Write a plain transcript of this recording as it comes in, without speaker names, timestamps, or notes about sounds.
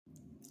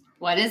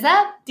What is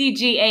up?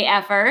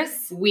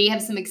 DGAFers. We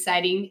have some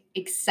exciting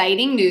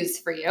news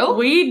for you.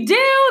 We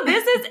do.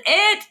 This is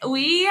it.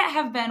 We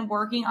have been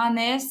working on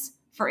this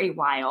for a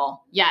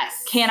while.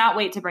 Yes. Cannot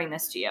wait to bring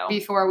this to you.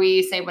 Before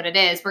we say what it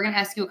is, we're going to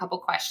ask you a couple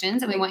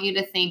questions, and we want you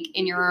to think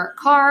in your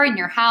car, in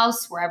your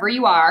house, wherever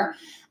you are,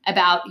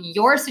 about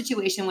your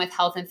situation with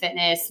health and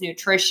fitness,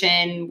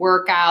 nutrition,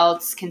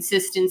 workouts,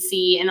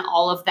 consistency, and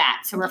all of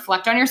that. So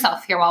reflect on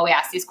yourself here while we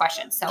ask these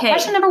questions. So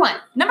question number one.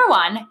 Number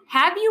one,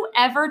 have you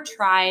ever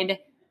tried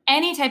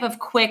any type of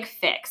quick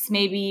fix?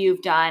 Maybe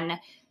you've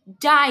done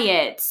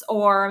diets,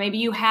 or maybe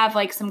you have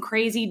like some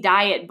crazy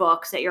diet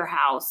books at your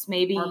house.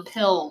 Maybe or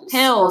pills,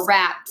 or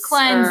wraps,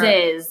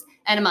 cleanses,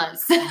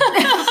 enemas.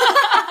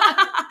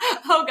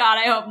 Oh God,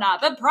 I hope not.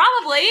 But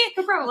probably.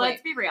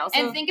 Let's be real. So,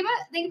 and think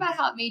about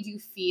how it made you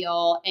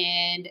feel,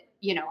 and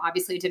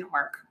obviously it didn't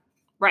work.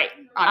 Right.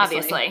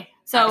 Obviously.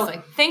 So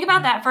think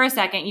about that for a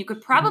second. You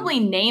could probably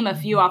name a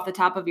few off the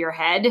top of your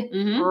head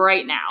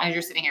right now. As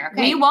you're sitting here.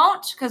 Okay. We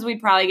won't, because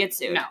we'd probably get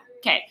sued. No.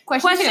 Okay.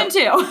 Question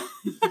two.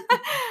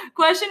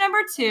 Question number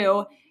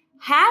two.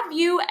 Have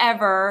you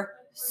ever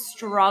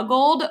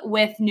struggled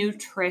with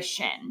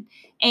nutrition?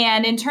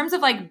 And in terms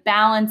of like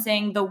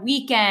balancing the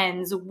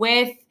weekends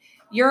with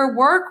your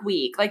work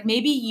week, like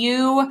maybe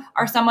you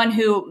are someone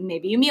who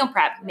maybe you meal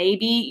prep,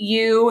 maybe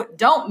you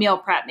don't meal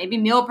prep, maybe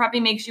meal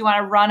prepping makes you want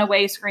to run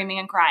away screaming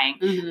and crying.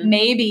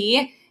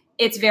 Maybe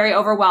it's very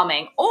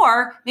overwhelming,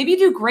 or maybe you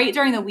do great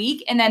during the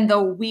week and then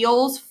the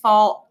wheels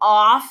fall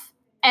off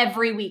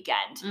every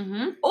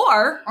weekend.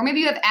 Or maybe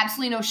you have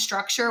absolutely no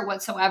structure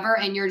whatsoever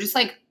and you're just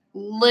like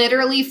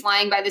literally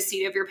flying by the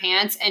seat of your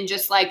pants and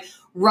just like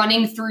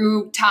running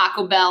through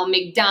Taco Bell,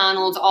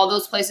 McDonald's, all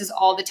those places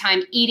all the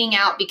time, eating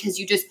out because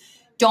you just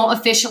don't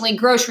efficiently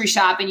grocery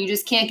shop and you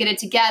just can't get it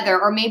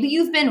together. Or maybe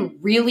you've been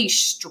really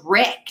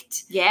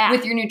strict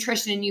with your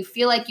nutrition and you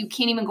feel like you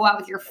can't even go out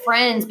with your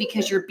friends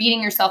because you're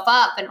beating yourself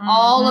up and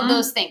all of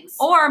those things.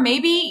 Or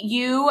maybe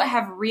you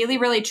have really,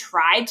 really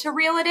tried to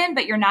reel it in,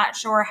 but you're not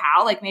sure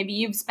how. Like maybe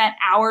you've spent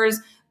hours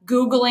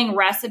Googling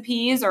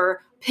recipes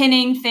or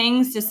pinning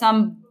things to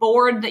some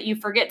board that you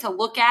forget to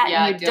look at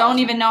and you don't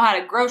even know how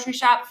to grocery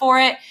shop for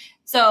it.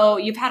 So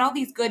you've had all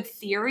these good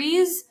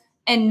theories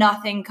and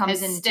nothing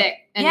comes in stick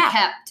and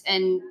kept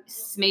and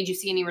made you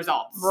see any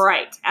results.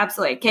 Right.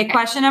 Absolutely. Okay.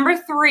 Question number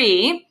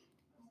three.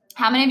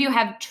 How many of you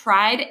have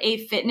tried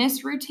a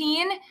fitness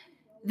routine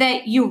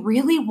that you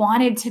really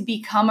wanted to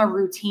become a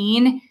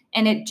routine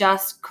and it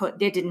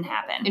didn't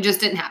happen? It just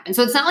didn't happen.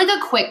 So it's not like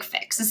a quick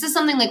fix. This is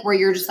something like where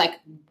you're just like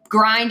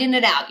grinding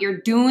it out. You're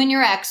doing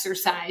your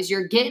exercise.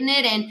 You're getting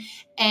it in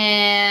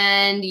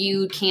and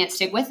you can't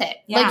stick with it.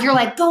 Yeah. Like you're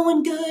like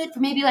going good for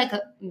maybe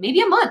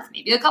a month,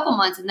 maybe a couple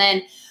months. And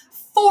then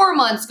 4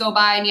 months go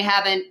by and you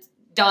haven't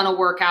done a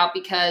workout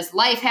because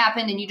life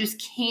happened and you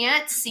just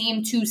can't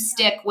seem to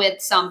stick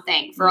with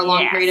something for a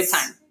long period of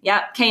time.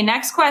 Yep. Okay.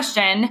 Next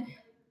question.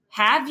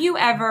 Have you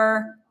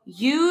ever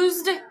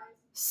used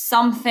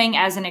something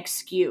as an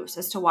excuse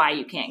as to why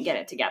you can't get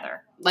it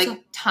together? Like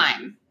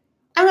time.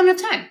 I don't have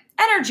enough time.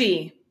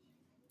 Energy.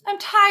 I'm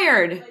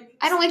tired.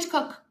 I don't like to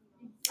cook.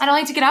 I don't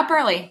like to get up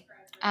early.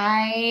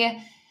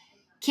 I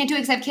can't do it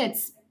because I have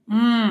kids.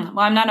 Well,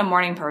 I'm not a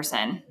morning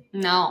person.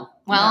 No.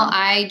 Well,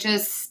 I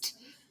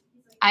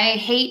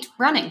hate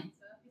running.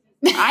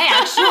 I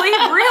actually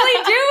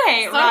really do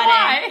hate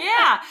running.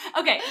 Yeah.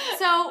 Okay.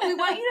 So we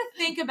want you to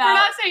think about. We're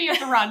not saying you have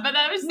to run, but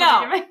that was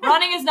no.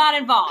 Running is not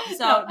involved.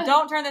 So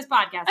don't turn this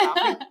podcast off.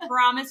 We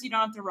promise you don't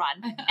have to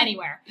run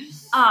anywhere.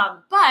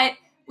 But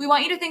we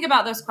want you to think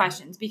about those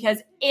questions, because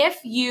if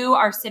you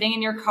are sitting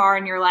in your car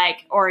and you're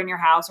like, or in your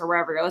house or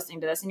wherever you're listening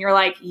to this, and you're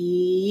like,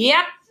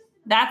 "Yep,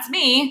 that's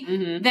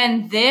me,"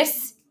 then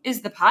this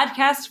is the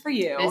podcast for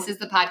you. This is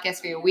the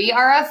podcast for you. We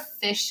are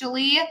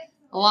officially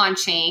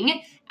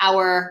launching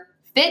our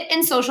Fit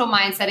and Social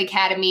Mindset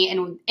Academy.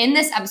 And in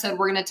this episode,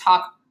 we're going to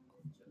talk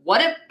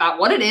about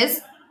what it is,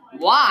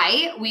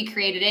 why we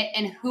created it,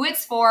 and who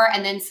it's for,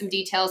 and then some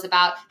details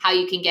about how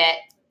you can get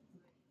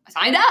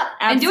signed up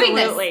and doing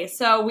this. Absolutely.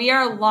 So we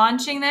are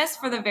launching this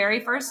for the very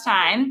first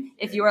time.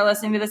 If you are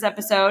listening to this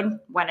episode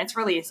when it's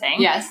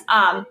releasing. Yes.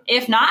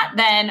 If not,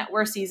 then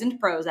we're seasoned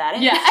pros at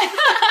it. Yeah.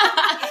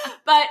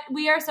 But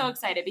we are so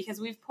excited because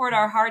we've poured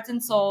our hearts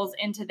and souls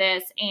into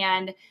this,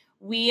 and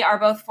we are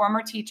both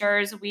former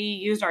teachers. We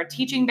used our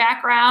teaching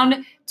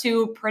background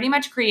to pretty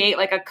much create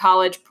like a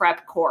college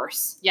prep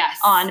course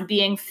on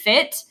being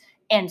fit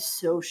and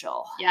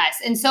social.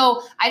 Yes. And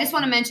so I just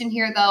want to mention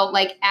here though,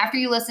 like after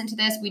you listen to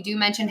this, we do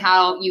mention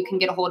how you can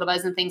get a hold of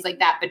us and things like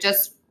that. But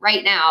just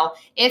right now,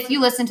 if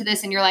you listen to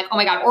this and you're like, oh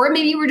my God, or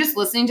maybe you were just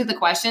listening to the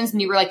questions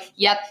and you were like,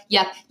 yep.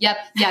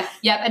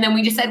 And then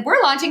we just said,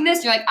 we're launching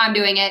this. You're like, I'm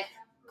doing it.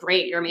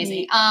 Great. You're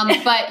amazing.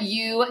 But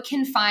you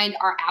can find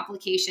our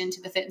application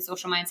to the Fit and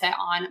Social Mindset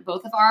on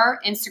both of our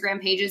Instagram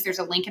pages. There's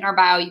a link in our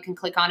bio. You can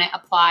click on it,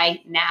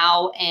 apply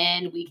now,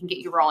 and we can get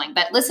you rolling.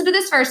 But listen to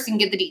this first and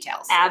get the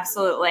details.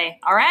 Absolutely.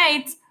 All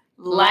right.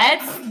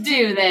 Let's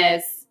do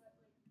this.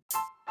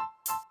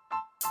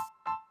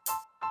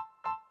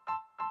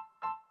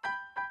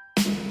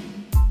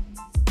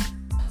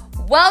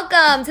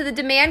 Welcome to the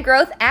Demand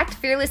Growth Act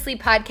Fearlessly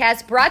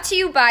podcast, brought to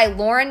you by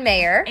Lauren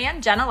Mayer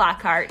and Jenna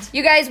Lockhart.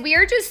 You guys, we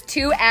are just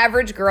two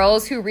average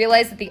girls who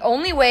realized that the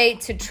only way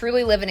to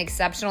truly live an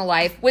exceptional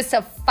life was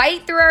to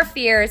fight through our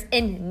fears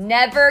and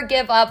never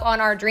give up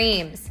on our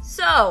dreams.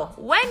 So,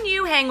 when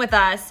you hang with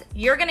us,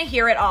 you're going to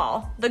hear it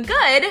all. The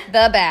good,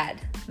 the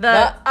bad,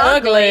 the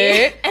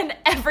ugly, and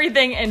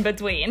everything in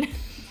between.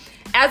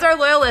 As our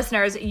loyal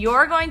listeners,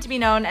 you're going to be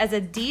known as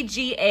a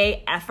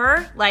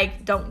DGAFer,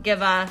 like don't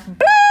give a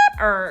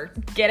bleep or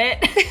get it.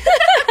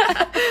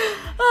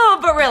 Oh,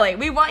 but really,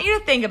 we want you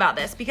to think about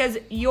this because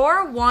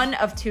you're one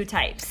of two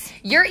types.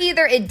 You're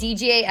either a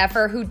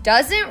DGAFer who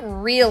doesn't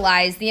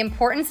realize the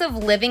importance of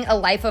living a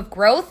life of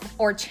growth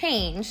or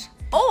change,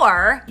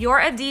 or you're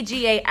a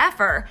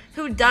DGAFer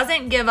who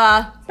doesn't give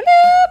a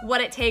bleep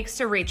what it takes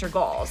to reach your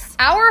goals.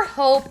 Our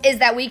hope is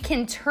that we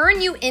can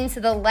turn you into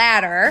the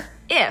latter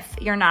if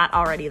you're not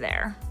already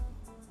there.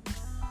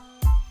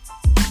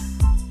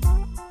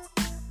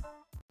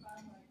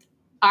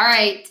 All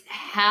right.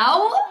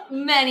 How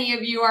many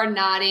of you are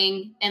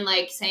nodding and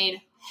like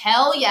saying,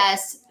 hell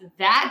yes,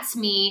 that's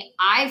me.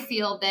 I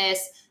feel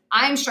this.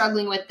 I'm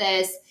struggling with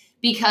this,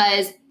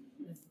 because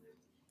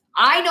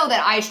I know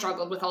that I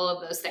struggled with all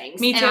of those things.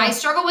 Me too. And I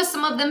struggle with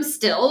some of them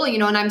still,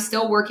 and I'm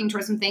still working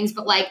towards some things,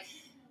 but like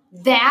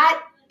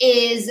that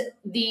is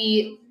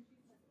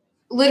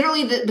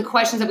literally the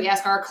questions that we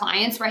ask our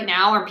clients right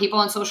now or people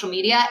on social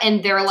media.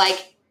 And they're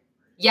like,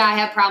 yeah, I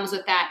have problems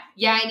with that.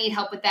 Yeah, I need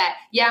help with that.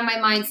 Yeah, my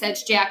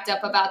mindset's jacked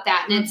up about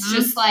that. And it's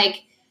just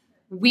like,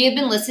 we have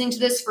been listening to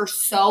this for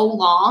so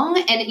long,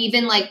 and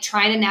even like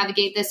trying to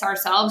navigate this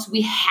ourselves,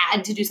 we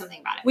had to do something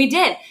about it. We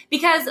did,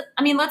 because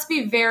let's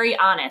be very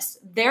honest.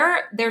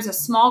 There's a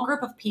small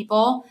group of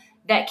people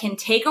that can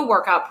take a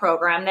workout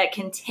program, that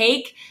can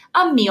take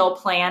a meal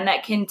plan,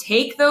 that can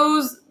take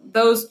those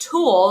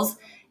tools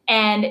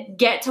and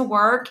get to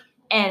work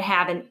and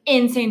have an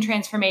insane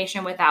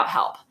transformation without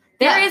help.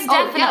 There is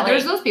definitely.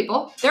 There's those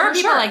people. There are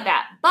people like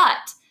that.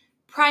 But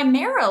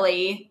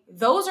primarily,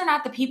 those are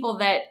not the people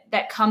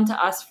that come to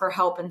us for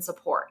help and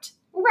support.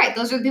 Right.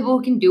 Those are the people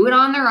who can do it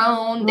on their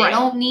own. They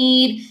don't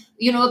need,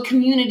 a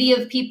community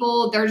of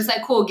people. They're just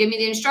like, cool, give me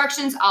the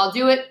instructions. I'll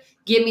do it.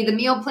 Give me the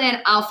meal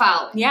plan. I'll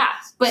follow it. Yeah.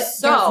 But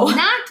there's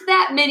not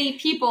that many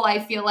people, I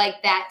feel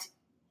like, that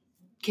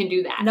can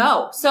do that.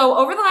 No. So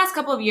over the last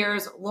couple of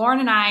years, Lauren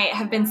and I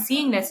have been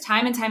seeing this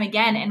time and time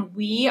again. And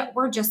we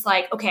were just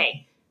like,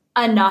 okay,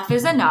 enough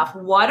is enough.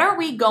 What are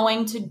we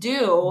going to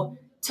do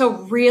to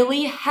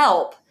really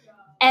help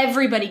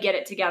everybody get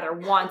it together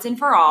once and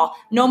for all?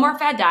 No more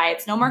fad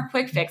diets, no more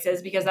quick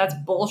fixes, because that's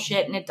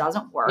bullshit and it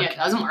doesn't work. Yeah, it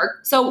doesn't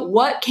work. So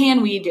what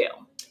can we do?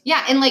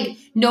 Yeah, and like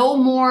no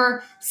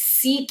more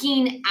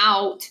seeking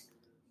out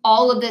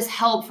all of this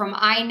help from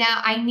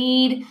I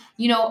need,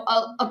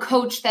 a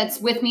coach that's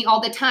with me all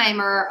the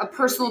time, or a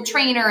personal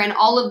trainer, and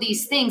all of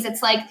these things.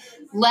 It's like,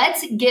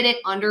 let's get it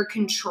under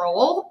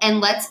control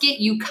and let's get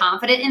you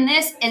confident in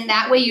this. And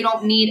that way you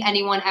don't need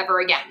anyone ever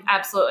again.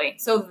 Absolutely.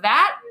 So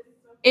that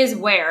is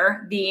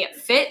where the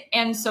Fit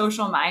and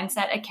Social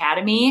Mindset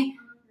Academy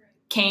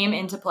came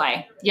into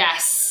play.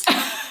 Yes.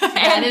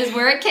 That is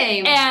where it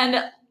came.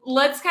 And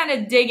let's kind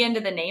of dig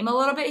into the name a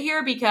little bit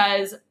here,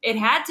 because it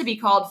had to be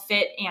called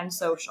Fit and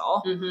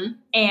Social. Mm-hmm.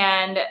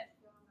 And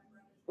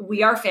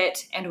we are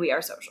fit and we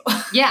are social.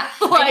 Yeah.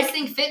 I just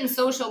think Fit and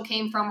Social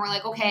came from, we're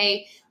like,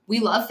 okay, we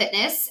love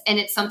fitness and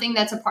it's something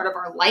that's a part of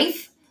our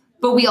life,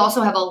 but we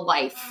also have a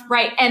life.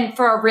 Right. And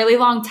for a really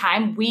long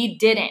time, we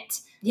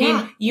didn't.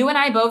 Yeah. You and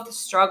I both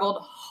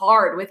struggled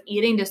hard with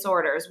eating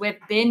disorders, with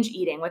binge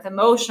eating, with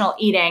emotional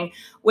eating,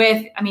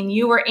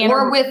 you were in.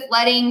 Or with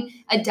letting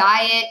a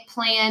diet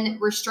plan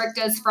restrict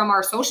us from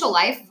our social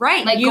life.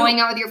 Right. Like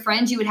going out with your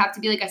friends, you would have to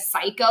be like a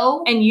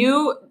psycho. And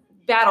you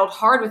battled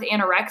hard with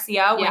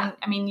anorexia. Yeah.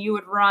 You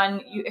would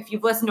run, if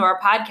you've listened to our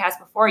podcast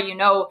before,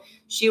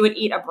 she would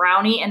eat a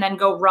brownie and then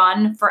go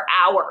run for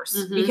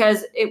hours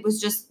because it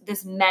was just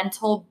this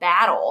mental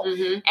battle.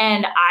 Mm-hmm.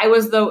 And I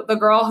was the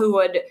girl who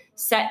would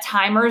set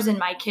timers in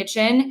my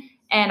kitchen,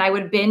 and I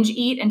would binge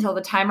eat until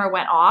the timer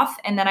went off,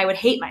 and then I would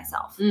hate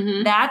myself.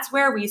 Mm-hmm. That's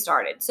where we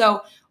started.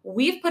 So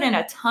we've put in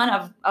a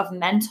ton of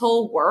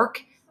mental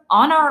work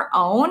on our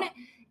own.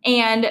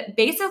 And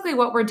basically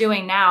what we're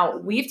doing now,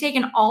 we've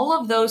taken all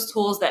of those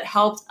tools that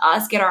helped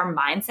us get our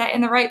mindset in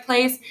the right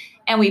place,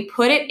 and we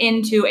put it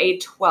into a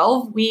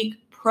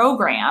 12-week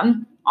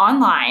program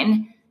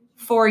online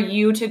for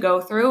you to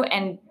go through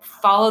and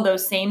follow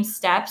those same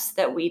steps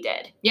that we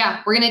did.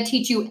 Yeah, we're going to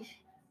teach you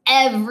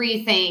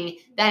everything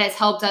that has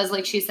helped us,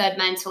 like she said,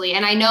 mentally.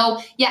 And I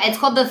know, it's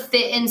called the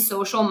Fit and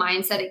Social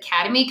Mindset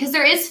Academy because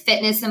there is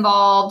fitness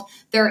involved.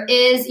 There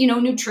is,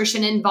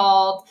 nutrition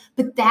involved.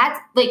 But that's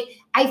like,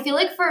 I feel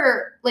like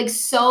for like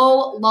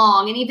so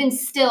long, and even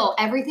still,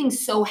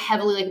 everything's so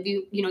heavily like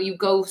if you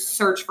go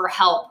search for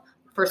help,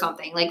 for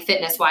something like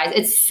fitness wise,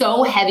 it's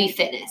so heavy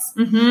fitness.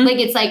 Mhm. Like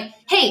it's like,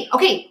 hey,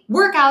 okay,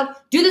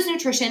 workout, do this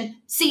nutrition,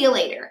 see you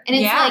later. And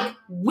it's like,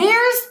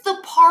 where's the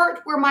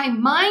part where my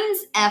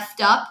mind's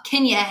effed up?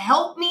 Can you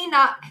help me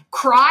not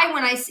cry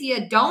when I see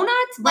a donut?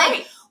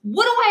 Like,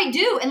 what do I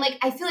do? And like,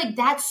 I feel like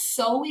that's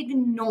so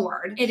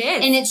ignored. It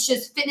is. And it's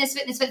just fitness.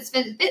 And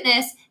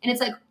it's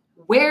like,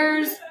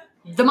 where's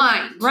the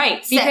mind?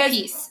 Right. Set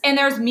piece. And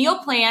there's meal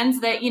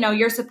plans that,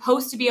 you're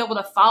supposed to be able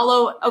to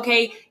follow.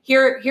 Okay,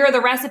 here are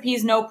the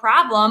recipes, no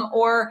problem.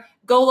 Or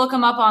go look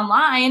them up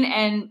online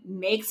and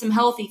make some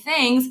healthy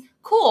things.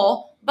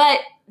 Cool. But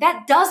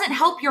that doesn't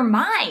help your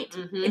mind.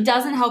 Mm-hmm. It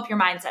doesn't help your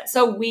mindset.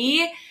 So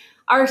we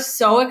are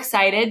so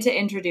excited to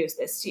introduce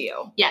this to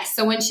you. Yes.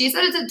 So when she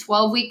said it's a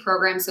 12-week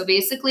program, so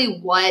basically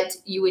what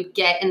you would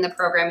get in the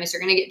program is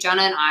you're going to get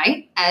Jenna and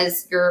I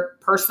as your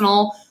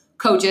personal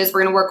coaches.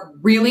 We're going to work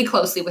really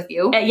closely with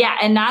you. Yeah.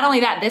 And not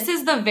only that, this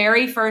is the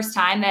very first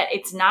time that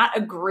it's not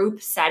a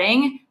group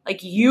setting.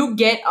 Like you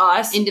get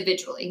us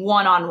individually,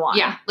 one-on-one.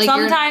 Yeah. Like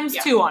sometimes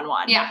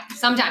two-on-one. Yeah.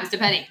 Sometimes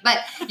depending, but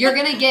you're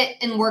going to get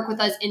and work with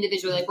us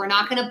individually. Like we're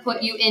not going to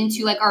put you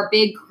into like our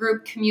big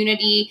group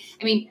community.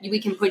 I mean, we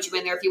can put you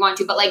in there if you want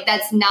to, but like,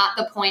 that's not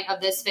the point of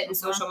this Fit and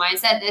Social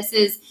Mindset. This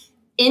is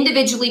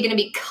individually going to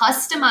be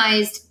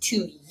customized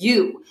to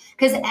you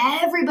because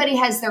everybody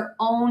has their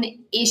own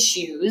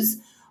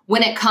issues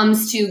when it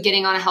comes to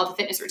getting on a health and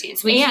fitness routine.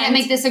 So we can't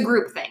make this a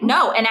group thing.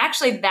 No, and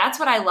actually that's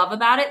what I love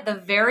about it. The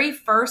very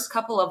first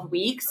couple of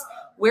weeks,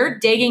 we're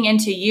digging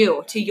into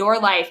you, to your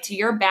life, to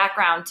your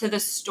background, to the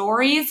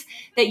stories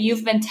that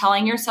you've been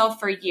telling yourself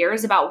for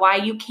years about why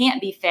you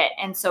can't be fit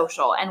and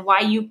social and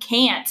why you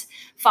can't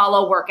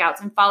follow workouts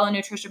and follow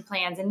nutrition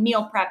plans and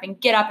meal prep and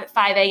get up at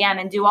 5 a.m.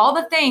 and do all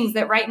the things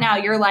that right now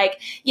you're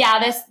like,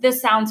 yeah,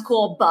 this sounds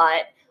cool,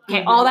 but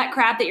okay, all that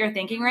crap that you're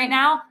thinking right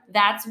now,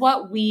 that's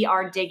what we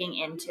are digging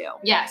into.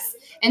 Yes.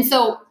 And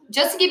so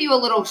just to give you a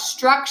little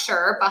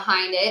structure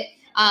behind it,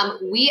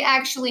 we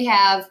actually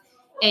have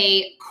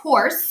a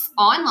course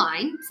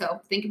online.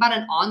 So think about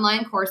an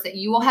online course that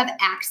you will have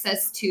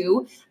access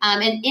to.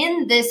 And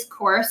in this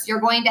course, you're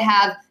going to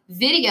have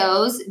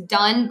videos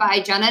done by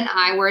Jenna and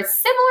I where it's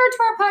similar to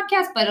our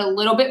podcast, but a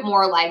little bit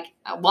more like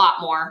a lot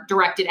more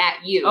directed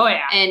at you. Oh,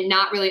 yeah. And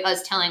not really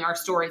us telling our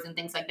stories and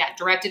things like that,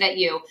 directed at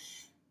you.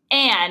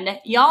 And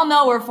y'all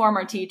know we're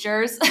former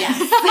teachers.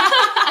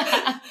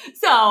 Yes.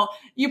 So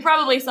you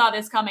probably saw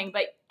this coming,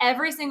 but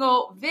every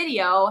single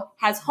video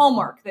has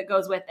homework that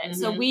goes with it.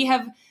 Mm-hmm. So we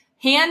have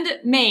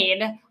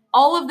handmade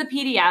all of the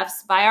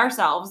PDFs by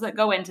ourselves that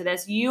go into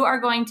this. You are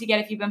going to get,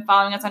 if you've been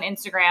following us on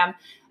Instagram,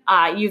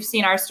 you've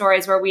seen our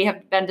stories where we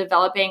have been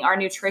developing our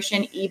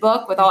nutrition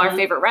ebook with all our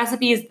favorite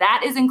recipes.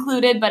 That is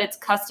included, but it's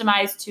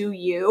customized to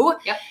you.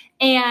 Yep.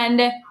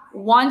 And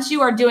once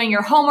you are doing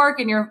your homework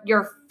and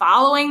you're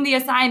following the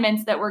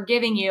assignments that we're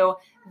giving you,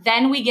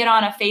 then we get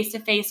on a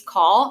face-to-face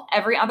call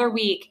every other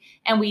week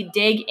and we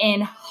dig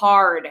in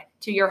hard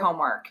to your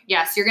homework.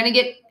 Yes, you're going to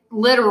get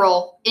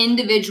literal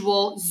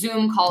individual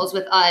Zoom calls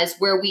with us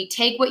where we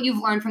take what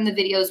you've learned from the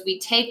videos, we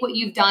take what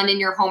you've done in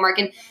your homework,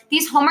 and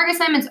these homework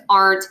assignments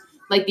aren't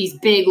like these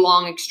big,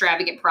 long,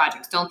 extravagant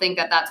projects. Don't think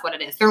that that's what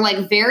it is. They're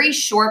like very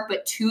short,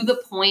 but to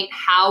the point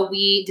how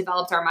we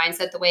developed our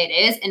mindset the way it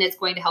is, and it's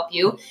going to help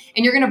you.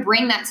 And you're going to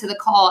bring that to the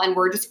call, and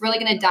we're just really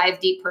going to dive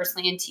deep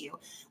personally into you.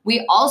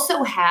 We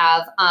also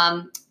have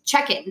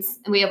check-ins,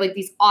 and we have like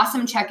these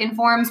awesome check-in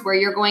forms where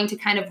you're going to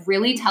kind of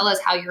really tell us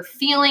how you're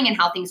feeling and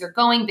how things are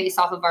going based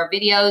off of our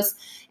videos.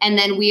 And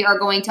then we are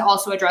going to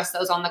also address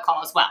those on the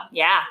call as well.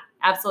 Yeah,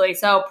 absolutely.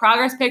 So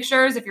progress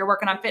pictures, if you're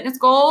working on fitness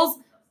goals,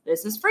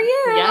 this is for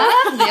you.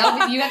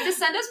 Yeah, you have to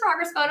send us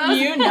progress photos.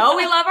 You know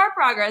we love our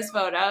progress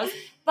photos.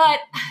 But,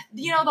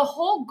 the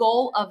whole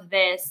goal of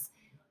this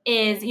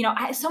is,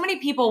 so many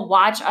people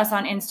watch us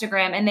on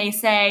Instagram and they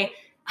say,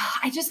 oh,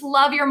 I just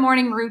love your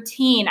morning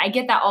routine. I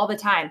get that all the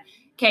time.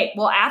 Okay,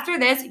 well, after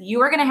this,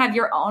 you are going to have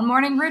your own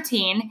morning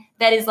routine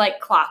that is like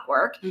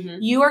clockwork.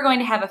 Mm-hmm. You are going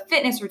to have a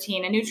fitness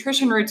routine, a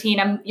nutrition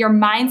routine. Your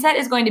mindset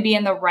is going to be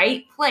in the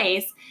right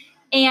place.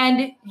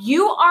 And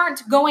you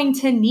aren't going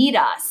to need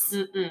us.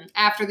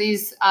 After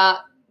these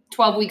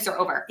 12 weeks are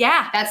over.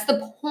 Yeah. That's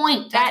the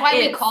point. That's why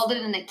we called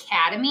it an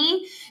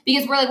academy,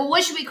 because we're like, well,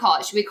 what should we call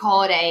it? Should we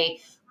call it a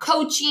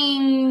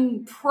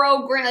coaching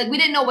program? Like we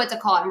didn't know what to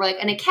call it. And we're like,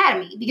 an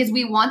academy, because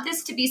we want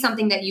this to be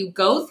something that you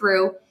go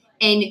through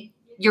and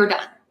you're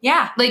done.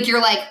 Yeah. Like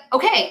you're like,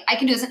 okay, I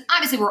can do this. And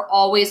obviously we're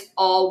always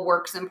all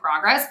works in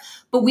progress,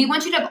 but we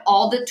want you to have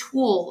all the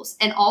tools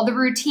and all the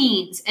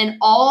routines and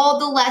all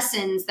the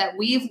lessons that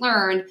we've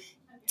learned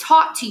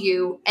taught to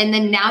you. And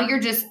then now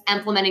you're just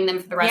implementing them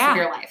for the rest of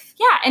your life.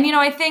 Yeah. And,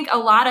 I think a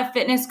lot of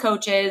fitness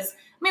coaches,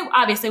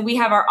 obviously we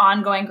have our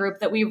ongoing group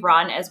that we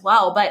run as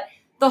well, but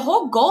the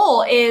whole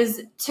goal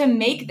is to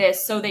make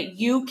this so that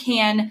you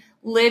can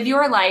live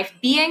your life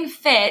being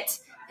fit.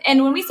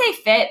 And when we say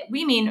fit,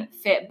 we mean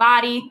fit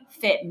body,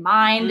 fit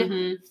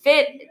mind,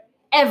 fit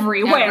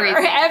everywhere,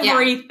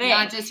 everything.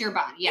 Yeah, not just your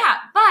body. Yeah.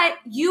 But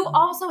you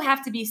also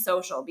have to be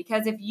social,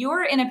 because if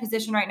you're in a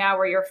position right now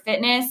where your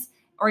fitness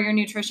or your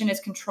nutrition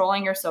is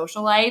controlling your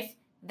social life,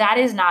 that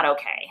is not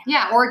okay.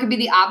 Yeah, or it could be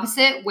the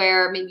opposite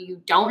where maybe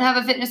you don't have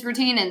a fitness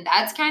routine and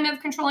that's kind of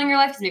controlling your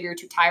life because maybe you're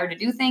too tired to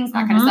do things,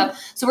 that kind of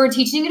stuff. So we're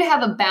teaching you to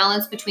have a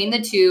balance between the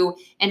two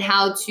and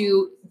how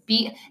to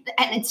be.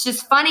 And it's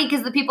just funny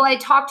because the people I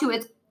talk to,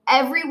 it's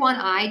everyone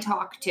I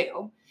talk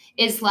to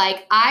is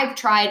like, I've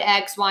tried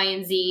X, Y,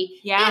 and Z.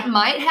 Yeah. It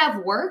might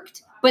have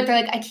worked, but they're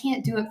like, I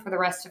can't do it for the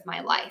rest of my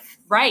life.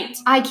 Right.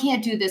 I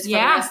can't do this for the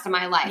rest of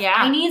my life. Yeah.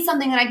 I need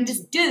something that I can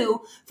just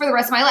do for the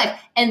rest of my life.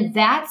 And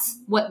that's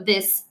what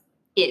this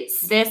is.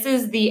 This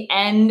is the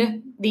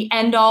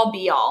end all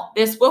be all.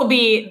 This will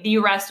be the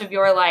rest of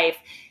your life.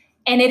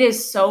 And it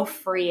is so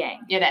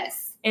freeing. It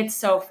is. It's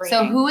so freeing.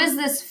 So who is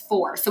this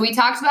for? So we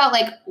talked about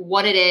like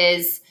what it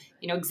is,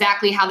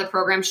 exactly how the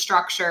program's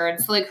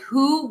structured. So like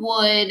who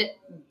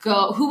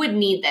would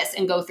need this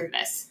and go through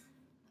this?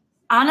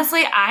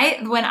 Honestly,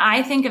 when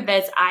I think of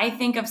this, I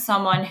think of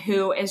someone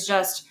who is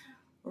just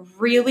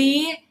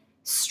really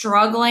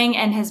struggling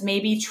and has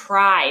maybe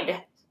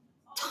tried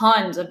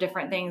tons of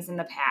different things in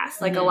the past,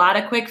 like a lot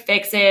of quick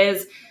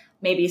fixes,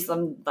 maybe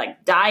some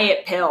like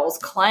diet pills,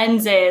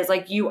 cleanses.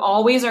 Like you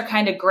always are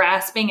kind of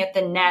grasping at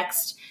the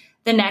next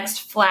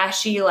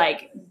flashy,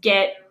 like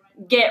get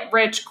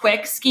rich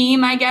quick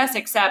scheme, I guess,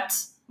 except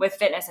with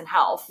fitness and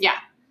health. Yeah.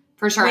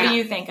 For sure. What do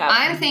you think of?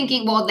 I'm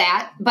thinking,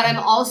 that, but I'm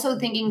also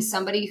thinking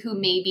somebody who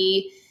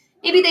maybe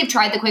they've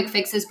tried the quick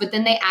fixes, but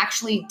then they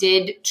actually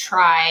did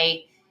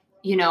try,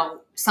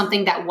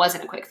 something that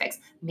wasn't a quick fix.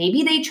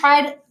 Maybe they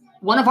tried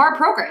one of our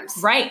programs.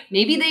 Right.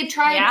 Maybe they've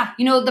tried,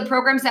 the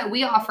programs that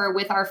we offer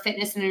with our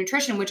fitness and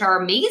nutrition, which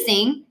are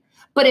amazing.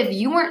 But if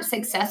you weren't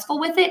successful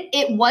with it,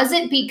 it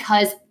wasn't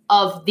because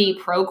of the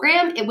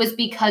program, it was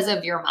because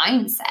of your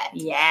mindset.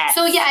 Yes.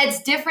 So yeah,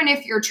 it's different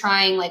if you're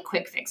trying like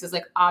quick fixes.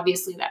 Like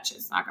obviously that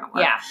shit's not going to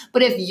work. Yeah.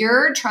 But if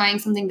you're trying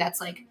something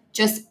that's like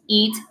just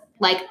eat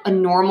like a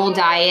normal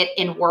diet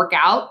and work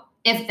out,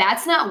 if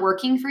that's not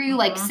working for you,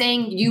 like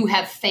saying you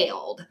have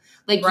failed,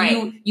 like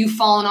you've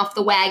fallen off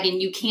the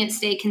wagon, you can't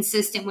stay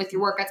consistent with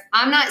your workouts.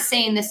 I'm not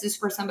saying this is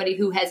for somebody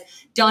who has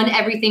done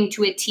everything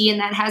to a T and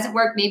that hasn't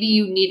worked. Maybe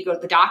you need to go to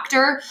the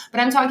doctor,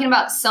 but I'm talking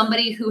about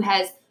somebody who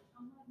has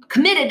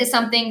committed to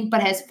something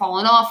but has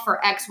fallen off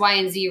for X, Y,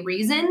 and Z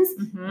reasons.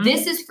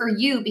 This is for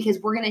you because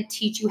we're going to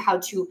teach you how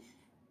to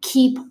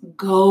keep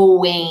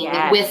going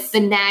with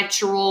the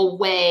natural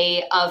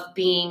way of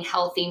being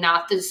healthy,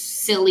 not the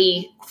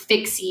silly,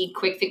 quick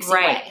fixy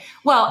way.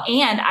 Well,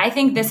 and I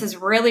think this is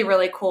really,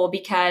 really cool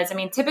because,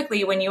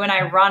 typically when you and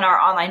I run our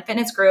online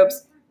fitness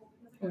groups,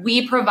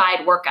 we provide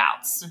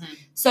workouts.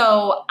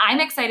 So I'm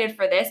excited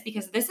for this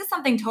because this is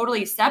something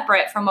totally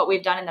separate from what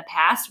we've done in the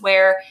past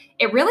where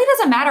it really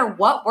doesn't matter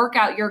what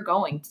workout you're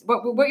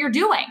what you're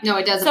doing. No,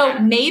 it doesn't matter.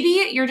 So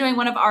maybe you're doing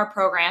one of our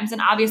programs, and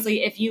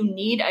obviously if you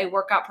need a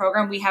workout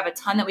program, we have a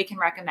ton that we can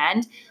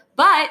recommend.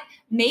 But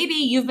maybe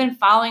you've been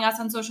following us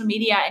on social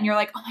media and you're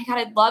like, oh my God,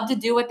 I'd love to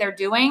do what they're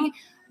doing,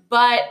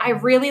 but I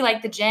really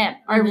like the gym,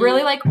 or I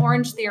really like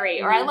Orange Theory,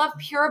 or I love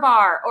Pure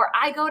Barre, or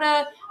I go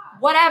to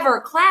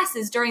whatever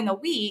classes during the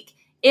week.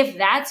 If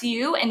that's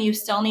you and you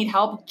still need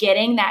help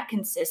getting that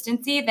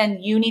consistency,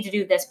 then you need to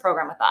do this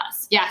program with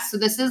us. Yeah. So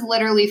this is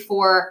literally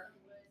for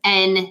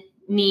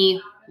anyone.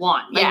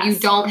 Like you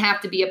don't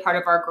have to be a part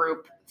of our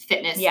group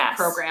fitness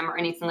program or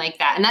anything like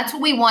that. And that's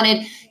what we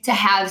wanted, to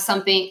have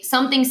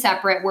something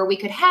separate where we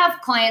could have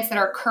clients that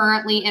are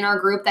currently in our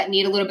group that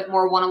need a little bit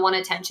more one-on-one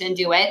attention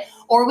do it.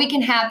 Or we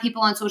can have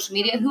people on social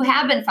media who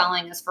have been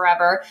following us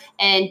forever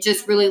and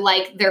just really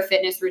like their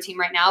fitness routine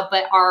right now,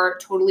 but are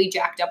totally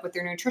jacked up with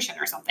their nutrition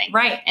or something.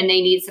 Right. And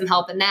they need some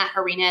help in that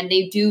arena. And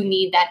they do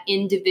need that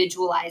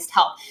individualized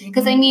help.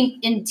 Because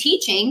in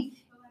teaching,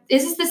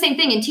 this is the same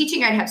thing. In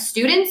teaching, I'd have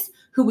students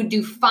who would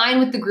do fine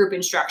with the group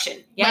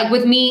instruction. Yeah. Like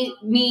with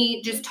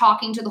me just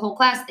talking to the whole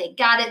class, they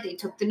got it, they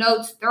took the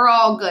notes, they're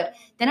all good.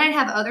 Then I'd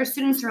have other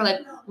students who are like,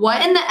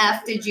 what in the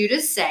F did you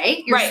just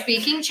say? You're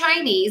speaking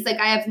Chinese,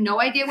 like I have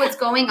no idea what's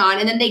going on,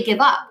 and then they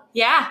give up.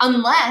 Yeah.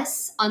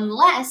 Unless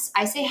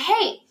I say,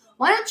 hey,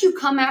 why don't you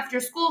come after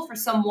school for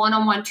some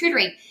one-on-one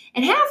tutoring?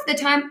 And half the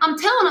time, I'm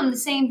telling them the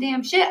same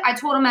damn shit I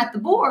told them at the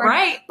board.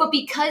 Right. But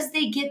because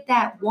they get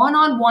that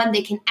one-on-one,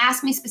 they can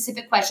ask me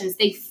specific questions.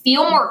 They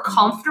feel more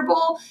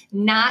comfortable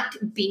not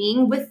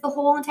being with the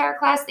whole entire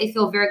class. They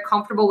feel very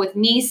comfortable with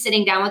me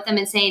sitting down with them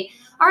and saying,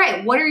 all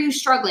right, what are you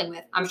struggling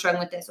with? I'm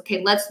struggling with this.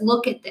 Okay, let's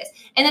look at this.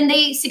 And then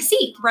they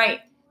succeed. Right.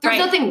 There's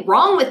nothing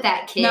wrong with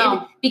that kid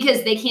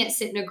because they can't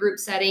sit in a group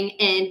setting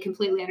and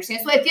completely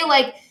understand. So I feel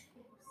like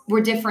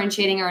we're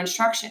differentiating our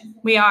instruction.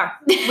 We are.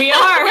 We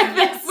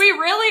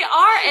really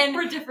are. And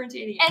we're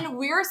differentiating. And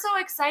we're so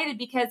excited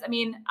because,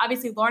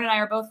 obviously Lauren and I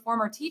are both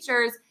former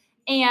teachers,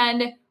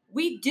 and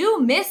we do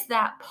miss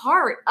that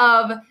part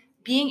of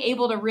being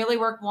able to really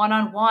work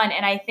one-on-one.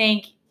 And I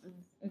think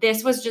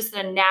this was just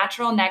a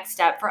natural next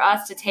step for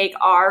us to take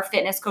our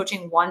fitness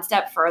coaching one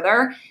step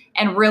further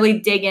and really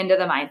dig into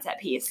the mindset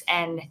piece.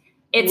 And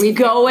It's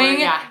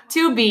going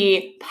to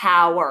be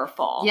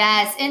powerful.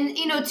 Yes. And,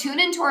 tune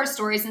into our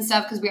stories and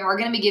stuff because we are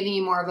going to be giving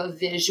you more of a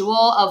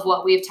visual of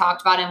what we've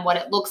talked about and what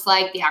it looks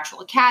like, the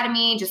actual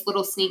academy, just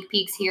little sneak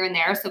peeks here and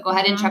there. So go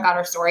ahead and check out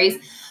our stories.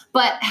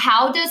 But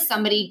how does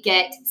somebody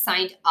get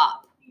signed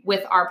up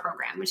with our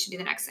program, which should be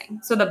the next thing?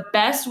 So the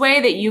best way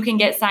that you can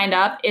get signed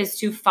up is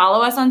to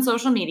follow us on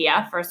social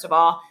media, first of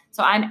all.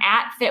 So I'm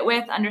at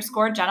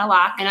fitwith_Jenna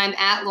Locke. And I'm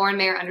at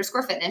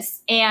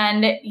 @LaurenMayer_fitness.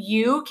 And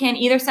you can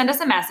either send us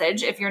a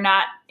message if you're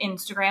not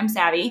Instagram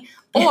savvy,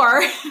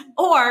 or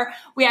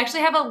we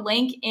actually have a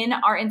link in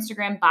our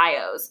Instagram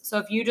bios. So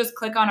if you just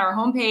click on our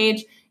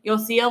homepage, you'll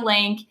see a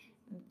link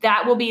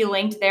that will be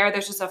linked there.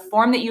 There's just a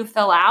form that you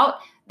fill out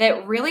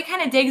that really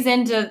kind of digs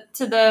into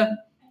the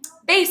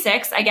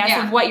basics, I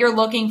guess, of what you're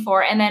looking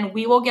for. And then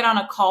we will get on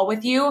a call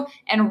with you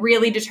and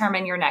really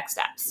determine your next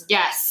steps.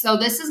 Yes. So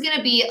this is going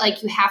to be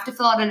like, you have to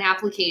fill out an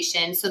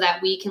application so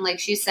that we can, like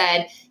she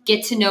said,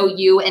 get to know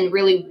you and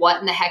really what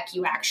in the heck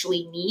you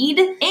actually need.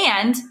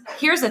 And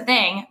here's the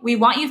thing. We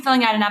want you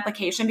filling out an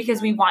application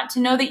because we want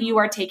to know that you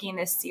are taking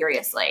this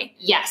seriously.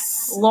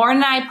 Yes. Lauren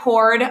and I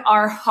poured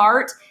our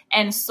heart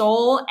and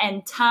soul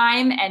and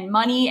time and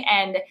money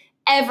and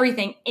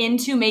everything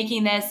into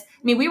making this.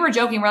 I mean, we were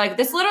joking. We're like,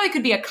 this literally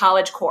could be a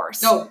college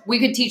course. No, we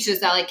could teach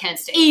this at like Kent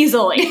State.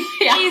 Easily.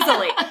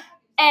 Easily.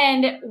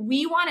 And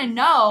we want to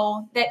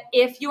know that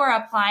if you are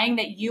applying,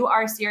 that you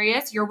are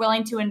serious, you're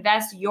willing to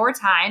invest your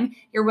time,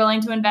 you're willing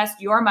to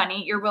invest your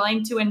money, you're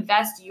willing to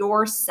invest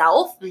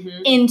yourself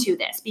into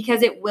this,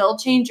 because it will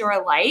change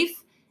your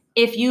life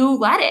if you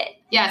let it.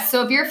 Yeah.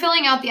 So if you're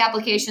filling out the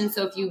application,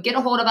 so if you get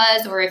a hold of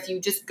us or if you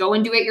just go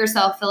and do it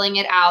yourself, filling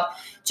it out,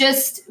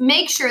 just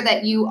make sure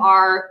that you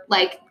are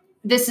like,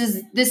 this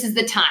is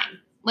the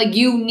time. Like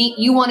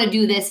you want to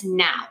do this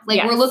now.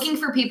 Like we're looking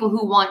for people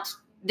who want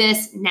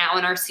this now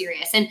and are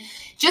serious. And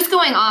just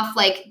going off,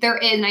 like there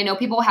is, and I know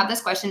people have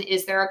this question,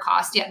 is there a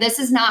cost? Yeah, this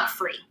is not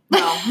free.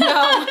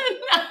 No.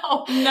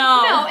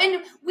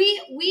 And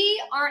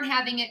we aren't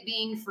having it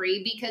being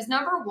free because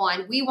number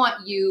one, we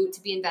want you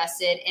to be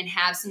invested and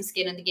have some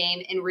skin in the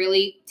game and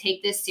really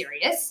take this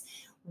serious.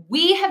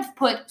 We have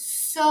put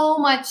so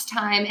much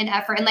time and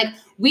effort, and like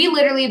we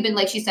literally have been,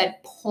 like she said,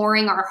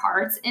 pouring our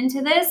hearts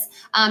into this.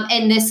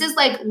 And this is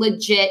like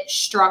legit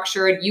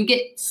structured. You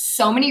get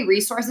so many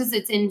resources.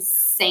 It's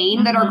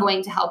insane that are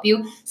going to help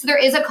you. So there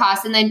is a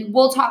cost, and then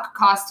we'll talk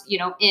cost,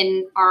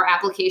 in our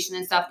application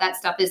and stuff. That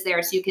stuff is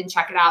there so you can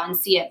check it out and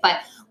see it.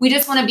 But we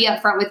just want to be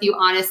upfront with you,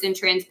 honest and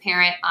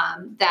transparent,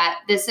 that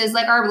this is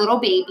like our little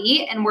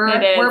baby and we're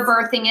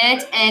birthing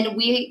it and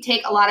we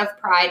take a lot of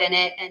pride in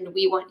it and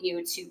we want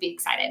you to be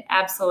excited.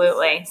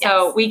 Absolutely. Yes.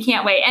 So we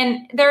can't wait.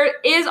 And there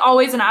is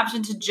always an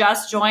option to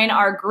just join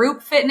our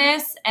group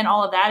fitness and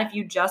all of that. If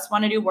you just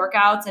want to do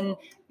workouts and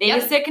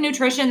basic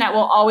nutrition, that will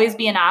always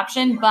be an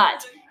option.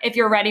 But if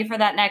you're ready for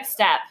that next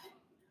step,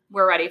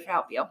 we're ready to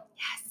help you.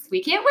 Yes,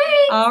 we can't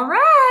wait. All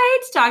right.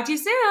 Talk to you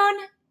soon.